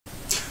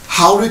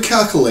how to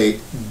calculate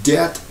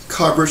debt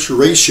coverage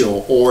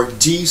ratio, or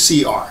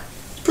DCR.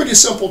 It's pretty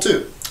simple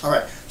too. All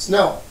right, so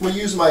now I'm going to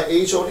use my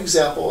age-old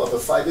example of a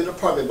 5-unit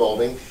apartment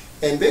building,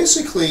 and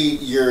basically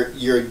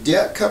your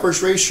debt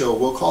coverage ratio,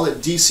 we'll call it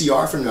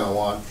DCR from now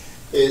on,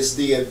 is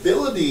the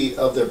ability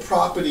of the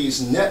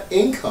property's net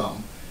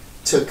income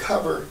to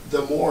cover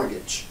the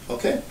mortgage.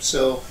 Okay,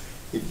 so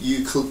if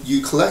you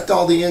collect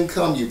all the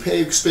income, you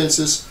pay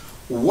expenses,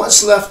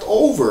 what's left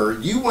over,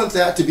 you want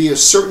that to be a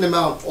certain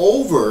amount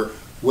over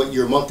what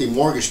your monthly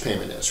mortgage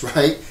payment is,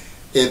 right?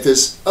 If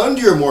it's under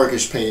your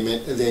mortgage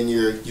payment, then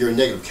you're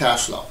negative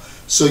cash flow.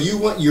 So you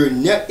want your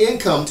net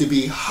income to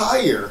be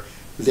higher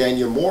than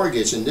your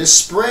mortgage, and this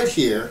spread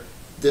here,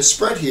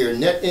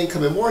 net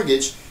income and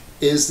mortgage,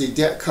 is the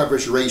debt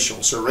coverage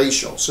ratio. So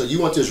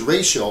you want this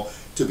ratio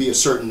to be a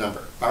certain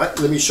number. All right,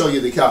 let me show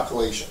you the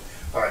calculation.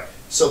 All right,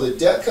 so the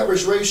debt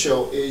coverage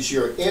ratio is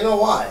your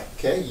NOI,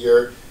 okay,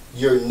 your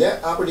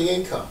net operating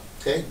income,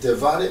 okay,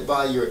 divided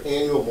by your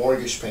annual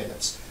mortgage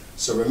payments.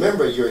 So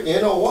remember, your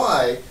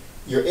NOI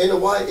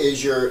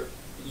is your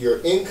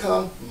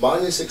income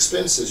minus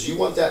expenses. You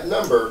want that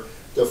number,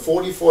 the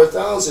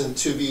 $44,000,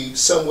 to be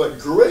somewhat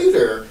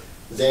greater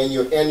than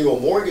your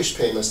annual mortgage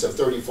payments of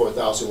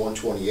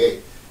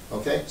 $34,128.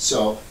 Okay,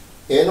 so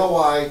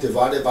NOI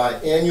divided by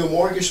annual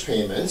mortgage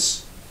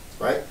payments,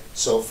 right?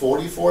 So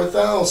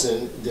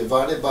 $44,000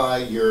 divided by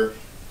your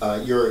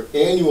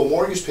annual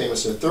mortgage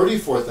payments of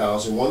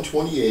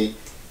 $34,128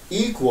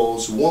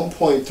 equals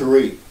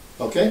 1.3.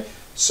 Okay,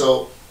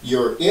 so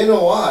your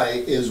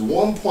NOI is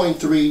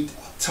 1.3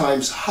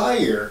 times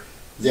higher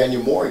than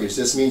your mortgage.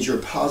 This means your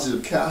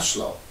positive cash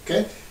flow.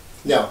 Okay,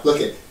 now look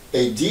at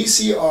a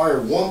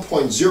DCR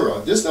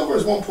 1.0. This number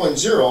is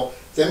 1.0.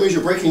 That means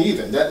you're breaking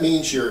even. That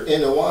means your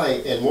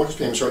NOI and mortgage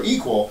payments are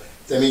equal.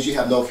 That means you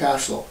have no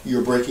cash flow.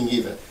 You're breaking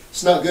even.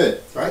 It's not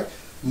good, right?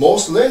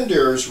 Most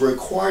lenders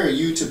require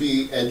you to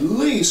be at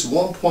least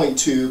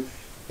 1.2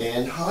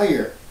 and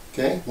higher.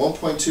 Okay,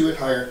 1.2 and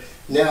higher.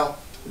 Now,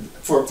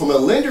 from a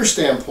lender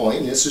standpoint,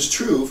 and this is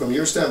true from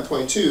your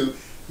standpoint too,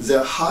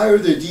 the higher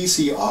the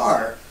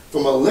DCR,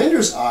 from a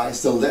lender's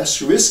eyes, the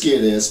less risky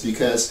it is,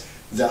 because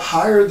the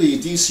higher the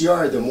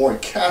DCR, the more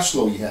cash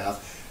flow you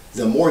have.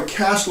 The more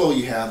cash flow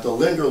you have, the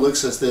lender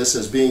looks at this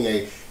as being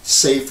a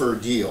safer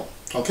deal.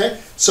 Okay,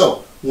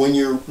 so when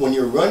you're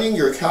running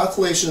your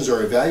calculations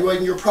or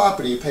evaluating your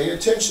property, pay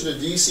attention to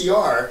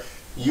DCR.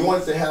 You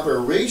want to have a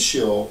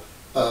ratio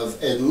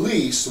of at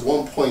least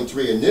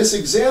 1.3. In this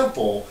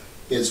example,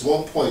 it's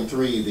 1.3,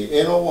 the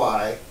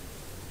NOI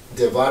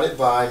divided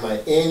by my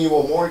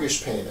annual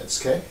mortgage payments.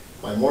 Okay,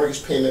 my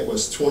mortgage payment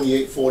was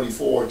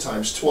 $2,844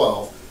 times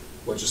 12,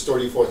 which is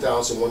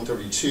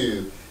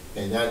 $34,132.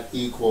 And that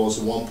equals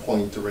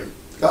 1.3.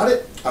 Got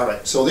it? All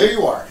right, so there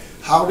you are.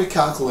 How to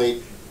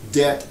calculate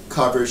debt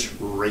coverage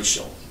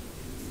ratio.